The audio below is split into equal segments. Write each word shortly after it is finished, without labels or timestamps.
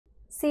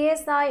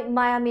CSI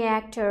Miami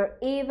actor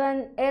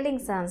Evan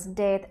Ellingson's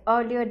death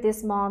earlier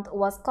this month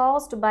was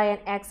caused by an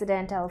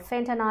accidental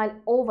fentanyl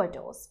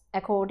overdose,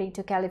 according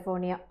to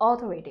California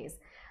authorities.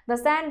 The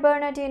San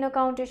Bernardino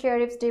County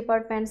Sheriff's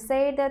Department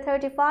said the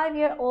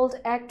 35-year-old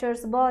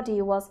actor's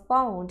body was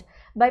found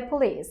by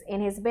police in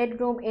his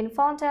bedroom in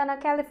Fontana,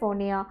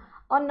 California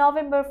on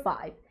November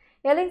 5.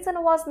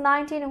 Ellingson was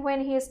 19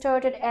 when he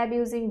started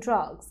abusing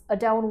drugs, a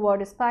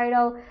downward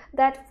spiral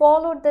that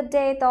followed the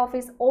death of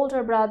his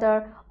older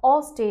brother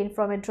Austin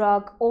from a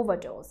drug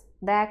overdose.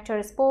 The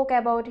actor spoke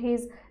about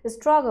his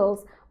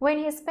struggles when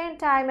he spent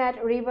time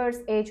at Rivers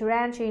Edge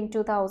Ranch in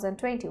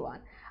 2021,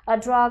 a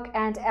drug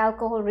and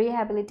alcohol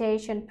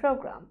rehabilitation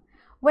program.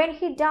 When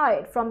he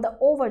died from the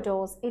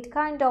overdose, it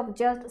kind of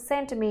just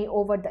sent me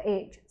over the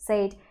edge,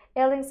 said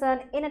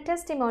Ellingson in a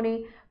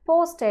testimony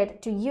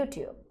posted to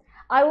YouTube.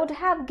 I would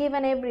have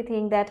given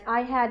everything that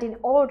I had in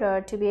order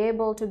to be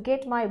able to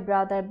get my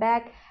brother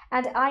back,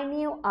 and I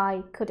knew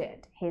I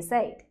couldn't, he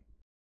said.